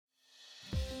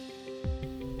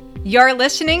You're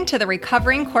listening to the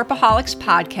Recovering Corpaholics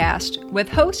podcast with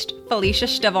host Felicia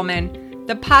Stivelman,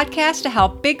 the podcast to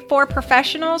help Big Four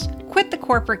professionals quit the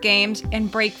corporate games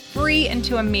and break free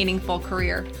into a meaningful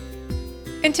career.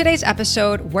 In today's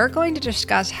episode, we're going to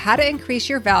discuss how to increase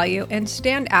your value and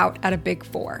stand out at a Big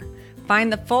Four.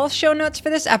 Find the full show notes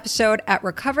for this episode at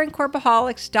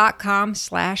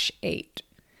recoveringcorpaholics.com/8.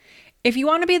 If you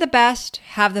want to be the best,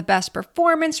 have the best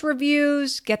performance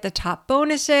reviews, get the top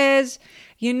bonuses,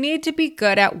 you need to be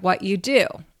good at what you do.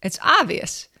 It's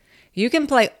obvious. You can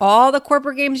play all the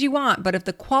corporate games you want, but if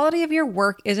the quality of your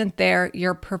work isn't there,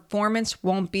 your performance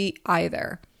won't be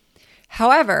either.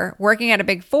 However, working at a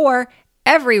Big Four,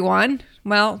 everyone,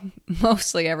 well,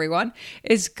 mostly everyone,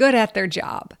 is good at their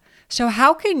job. So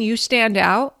how can you stand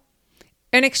out?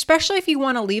 And especially if you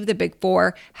want to leave the Big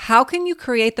Four, how can you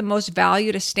create the most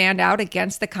value to stand out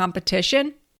against the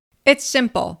competition? It's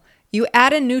simple. You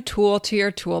add a new tool to your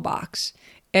toolbox.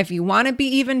 If you want to be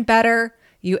even better,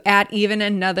 you add even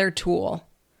another tool.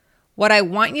 What I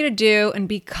want you to do and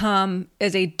become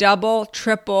is a double,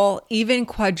 triple, even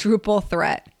quadruple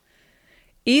threat.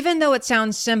 Even though it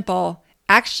sounds simple,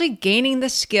 actually gaining the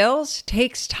skills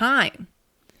takes time.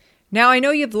 Now, I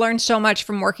know you've learned so much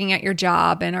from working at your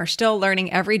job and are still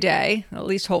learning every day, at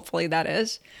least hopefully that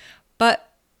is,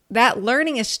 but that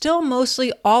learning is still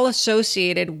mostly all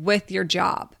associated with your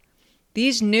job.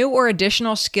 These new or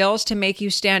additional skills to make you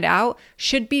stand out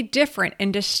should be different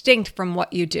and distinct from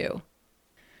what you do.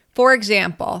 For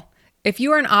example, if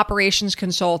you are an operations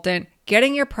consultant,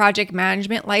 getting your project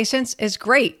management license is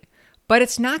great, but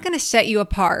it's not going to set you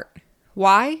apart.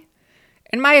 Why?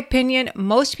 In my opinion,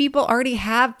 most people already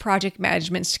have project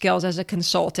management skills as a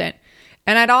consultant.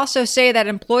 And I'd also say that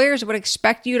employers would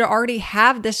expect you to already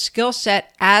have this skill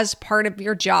set as part of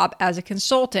your job as a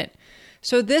consultant.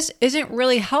 So this isn't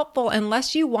really helpful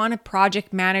unless you want to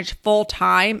project manage full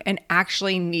time and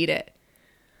actually need it.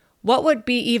 What would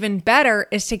be even better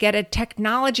is to get a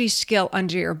technology skill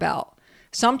under your belt,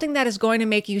 something that is going to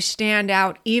make you stand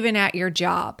out even at your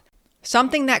job,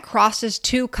 something that crosses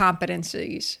two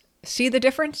competencies. See the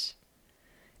difference?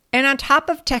 And on top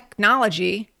of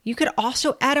technology, you could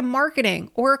also add a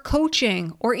marketing or a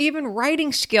coaching or even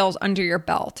writing skills under your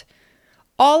belt.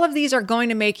 All of these are going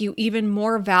to make you even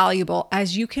more valuable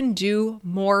as you can do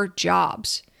more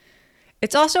jobs.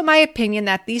 It's also my opinion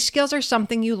that these skills are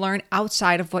something you learn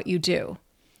outside of what you do.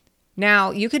 Now,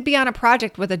 you could be on a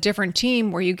project with a different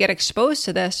team where you get exposed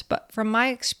to this, but from my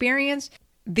experience,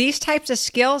 these types of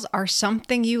skills are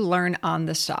something you learn on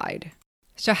the side.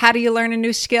 So how do you learn a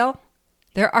new skill?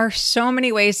 There are so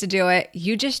many ways to do it.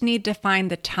 You just need to find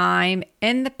the time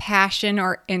and the passion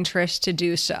or interest to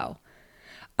do so.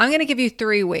 I'm going to give you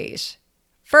 3 ways.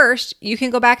 First, you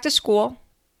can go back to school.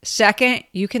 Second,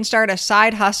 you can start a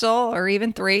side hustle, or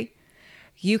even 3.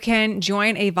 You can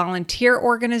join a volunteer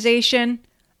organization.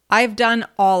 I've done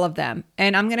all of them,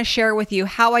 and I'm going to share with you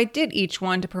how I did each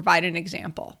one to provide an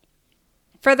example.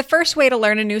 For the first way to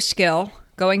learn a new skill,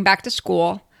 going back to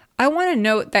school, I want to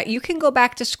note that you can go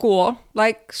back to school,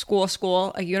 like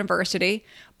school, a university,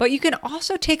 but you can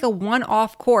also take a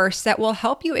one-off course that will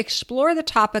help you explore the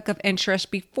topic of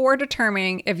interest before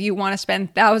determining if you want to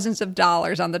spend thousands of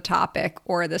dollars on the topic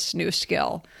or this new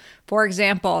skill. For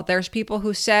example, there's people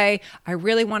who say, I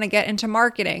really want to get into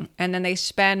marketing, and then they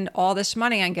spend all this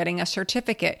money on getting a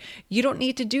certificate. You don't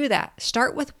need to do that.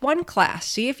 Start with one class.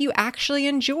 See if you actually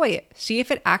enjoy it. See if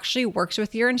it actually works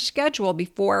with your schedule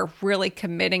before really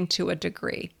committing to a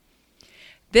degree.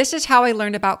 This is how I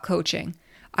learned about coaching.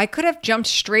 I could have jumped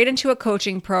straight into a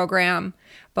coaching program,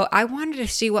 but I wanted to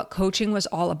see what coaching was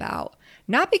all about.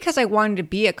 Not because I wanted to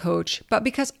be a coach, but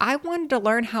because I wanted to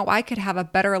learn how I could have a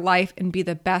better life and be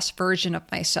the best version of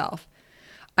myself.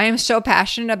 I am so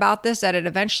passionate about this that it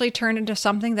eventually turned into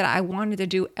something that I wanted to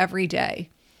do every day.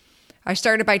 I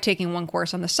started by taking one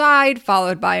course on the side,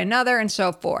 followed by another, and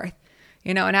so forth.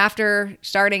 And after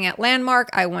starting at Landmark,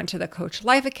 I went to the Coach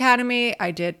Life Academy. I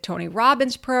did Tony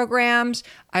Robbins programs.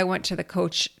 I went to the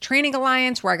Coach Training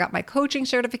Alliance where I got my coaching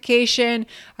certification.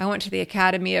 I went to the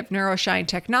Academy of Neuroshine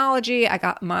Technology. I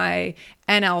got my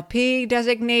NLP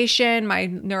designation, my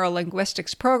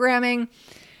neurolinguistics programming,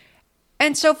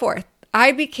 and so forth.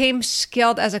 I became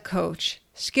skilled as a coach.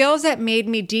 Skills that made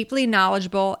me deeply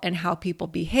knowledgeable in how people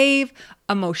behave,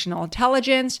 emotional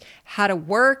intelligence, how to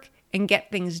work, and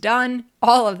get things done,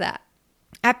 all of that.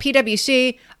 At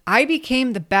PwC, I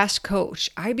became the best coach.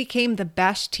 I became the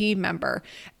best team member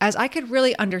as I could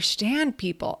really understand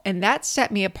people, and that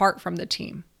set me apart from the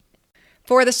team.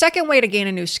 For the second way to gain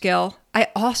a new skill, I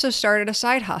also started a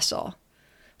side hustle.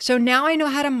 So now I know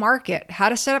how to market, how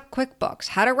to set up QuickBooks,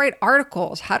 how to write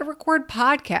articles, how to record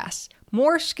podcasts.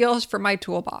 more skills for my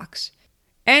toolbox.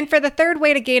 And for the third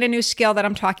way to gain a new skill that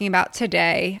I'm talking about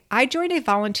today, I joined a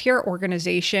volunteer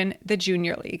organization, the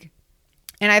Junior League.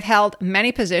 And I've held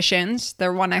many positions.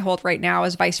 The one I hold right now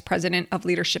is Vice President of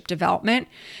Leadership Development.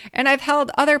 And I've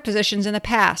held other positions in the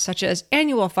past, such as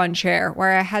Annual Fund Chair,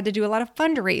 where I had to do a lot of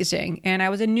fundraising, and I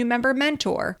was a new member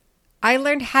mentor. I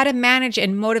learned how to manage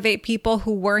and motivate people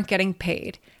who weren't getting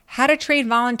paid, how to train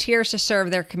volunteers to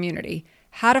serve their community,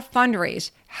 how to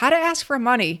fundraise, how to ask for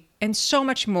money, and so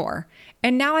much more.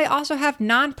 And now I also have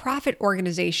nonprofit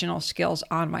organizational skills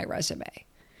on my resume.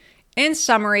 In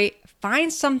summary,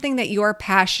 find something that you're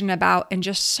passionate about and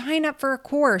just sign up for a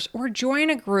course or join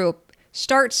a group.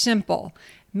 Start simple.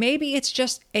 Maybe it's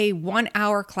just a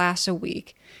 1-hour class a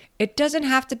week. It doesn't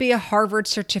have to be a Harvard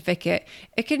certificate.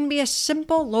 It can be a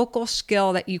simple local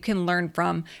skill that you can learn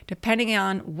from, depending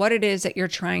on what it is that you're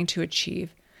trying to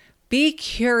achieve. Be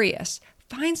curious.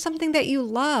 Find something that you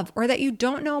love or that you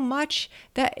don't know much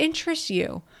that interests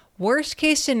you. Worst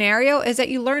case scenario is that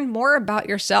you learn more about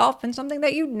yourself and something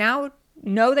that you now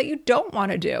know that you don't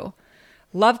want to do.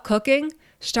 Love cooking?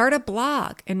 Start a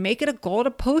blog and make it a goal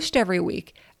to post every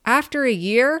week. After a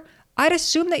year, I'd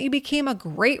assume that you became a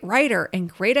great writer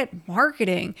and great at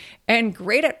marketing and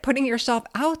great at putting yourself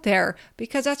out there,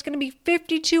 because that's going to be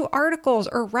 52 articles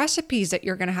or recipes that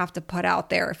you're going to have to put out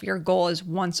there if your goal is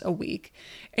once a week.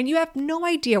 And you have no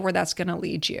idea where that's going to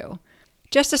lead you.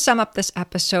 Just to sum up this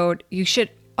episode, you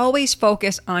should always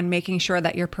focus on making sure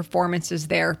that your performance is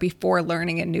there before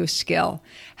learning a new skill.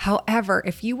 However,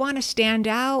 if you want to stand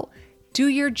out, do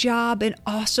your job and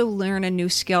also learn a new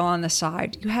skill on the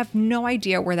side. You have no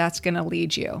idea where that's going to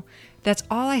lead you. That's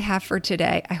all I have for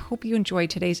today. I hope you enjoyed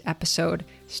today's episode.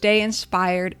 Stay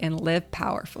inspired and live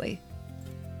powerfully.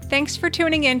 Thanks for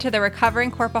tuning in to the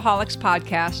Recovering Corpaholics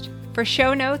podcast. For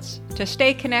show notes, to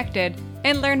stay connected,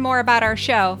 and learn more about our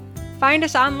show, find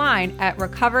us online at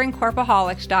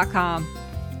recoveringcorpaholics.com.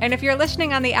 And if you're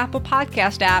listening on the Apple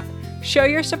Podcast app, show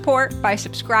your support by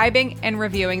subscribing and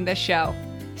reviewing this show.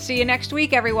 See you next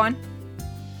week, everyone.